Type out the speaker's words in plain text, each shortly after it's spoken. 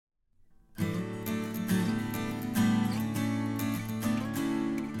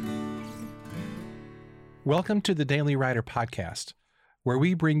Welcome to the Daily Writer Podcast, where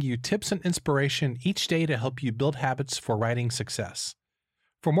we bring you tips and inspiration each day to help you build habits for writing success.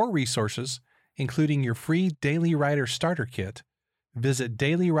 For more resources, including your free Daily Writer Starter Kit, visit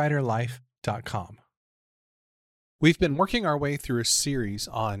dailywriterlife.com. We've been working our way through a series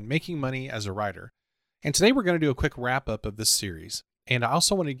on making money as a writer, and today we're going to do a quick wrap-up of this series. And I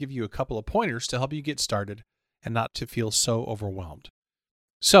also want to give you a couple of pointers to help you get started and not to feel so overwhelmed.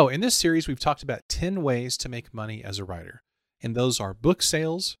 So in this series, we've talked about 10 ways to make money as a writer. And those are book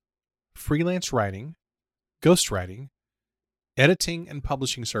sales, freelance writing, ghostwriting, editing and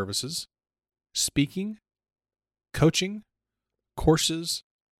publishing services, speaking, coaching, courses,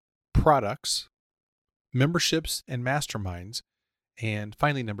 products, memberships and masterminds, and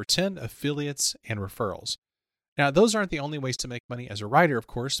finally, number 10, affiliates and referrals. Now, those aren't the only ways to make money as a writer, of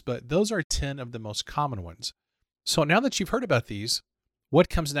course, but those are 10 of the most common ones. So now that you've heard about these, what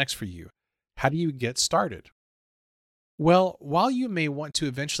comes next for you? How do you get started? Well, while you may want to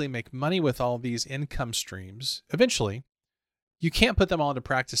eventually make money with all these income streams, eventually, you can't put them all into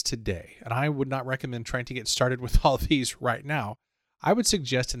practice today. And I would not recommend trying to get started with all these right now. I would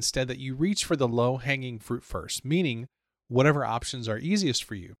suggest instead that you reach for the low-hanging fruit first, meaning whatever options are easiest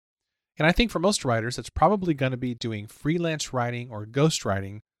for you. And I think for most writers, it's probably going to be doing freelance writing or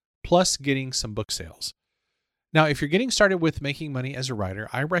ghostwriting, plus getting some book sales. Now, if you're getting started with making money as a writer,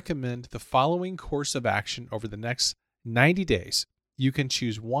 I recommend the following course of action over the next 90 days. You can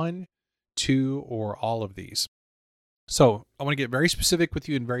choose 1, 2, or all of these. So I want to get very specific with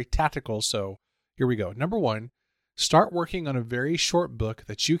you and very tactical. So here we go. Number 1, start working on a very short book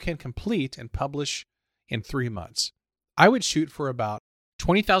that you can complete and publish in 3 months. I would shoot for about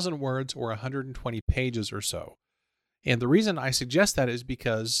 20,000 words or 120 pages or so. And the reason I suggest that is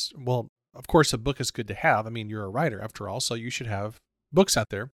because, well, of course, a book is good to have. I mean, you're a writer after all, so you should have books out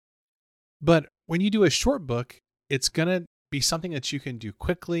there. But when you do a short book, it's going to be something that you can do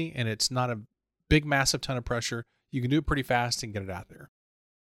quickly, and it's not a big, massive ton of pressure. You can do it pretty fast and get it out there.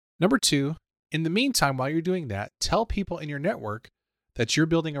 Number 2, in the meantime, while you're doing that, tell people in your network that you're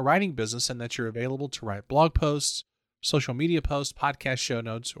building a writing business and that you're available to write blog posts, social media posts, podcast show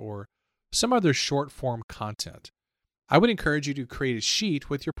notes, or some other short form content. I would encourage you to create a sheet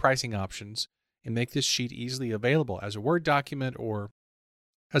with your pricing options and make this sheet easily available as a Word document or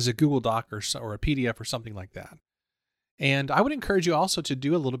as a Google Doc or a PDF or something like that. And I would encourage you also to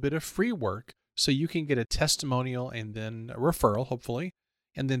do a little bit of free work so you can get a testimonial and then a referral, hopefully,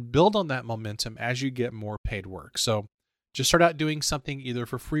 and then build on that momentum as you get more paid work. So just start out doing something either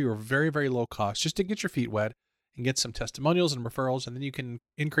for free or very, very low cost just to get your feet wet and get some testimonials and referrals, and then you can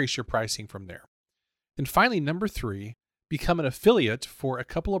increase your pricing from there. And finally, number 3, become an affiliate for a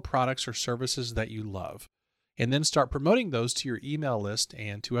couple of products or services that you love, and then start promoting those to your email list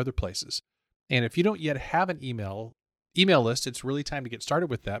and to other places. And if you don't yet have an email list, it's really time to get started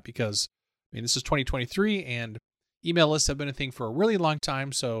with that because, I mean, this is 2023 and email lists have been a thing for a really long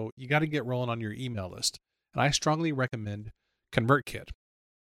time, so you got to get rolling on your email list. And I strongly recommend ConvertKit.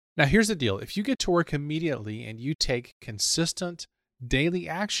 Now, here's the deal. If you get to work immediately and you take consistent daily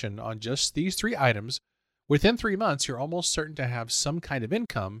action on just these 3 items, within 3 months, you're almost certain to have some kind of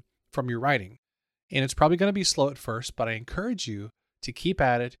income from your writing. And it's probably going to be slow at first, but I encourage you to keep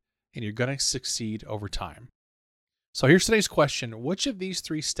at it and you're going to succeed over time. So here's today's question. Which of these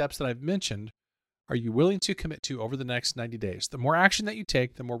 3 steps that I've mentioned are you willing to commit to over the next 90 days? The more action that you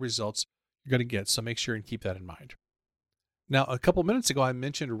take, the more results you're going to get. So make sure and keep that in mind. Now, a couple minutes ago, I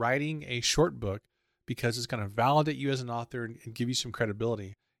mentioned writing a short book because it's going to validate you as an author and give you some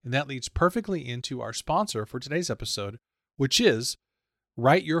credibility. And that leads perfectly into our sponsor for today's episode, which is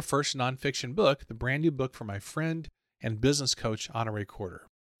Write Your First Nonfiction Book, the brand new book from my friend and business coach, Honore Corder.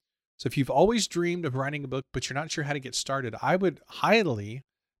 So if you've always dreamed of writing a book, but you're not sure how to get started, I would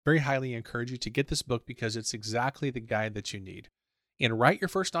very highly encourage you to get this book because it's exactly the guide that you need. In Write Your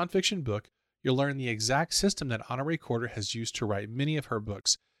First Nonfiction Book, you'll learn the exact system that Honore Corder has used to write many of her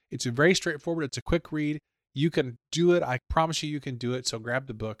books. It's very straightforward. It's a quick read. You can do it. I promise you can do it. So grab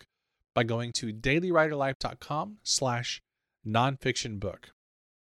the book by going to dailywriterlife.com/nonfictionbook.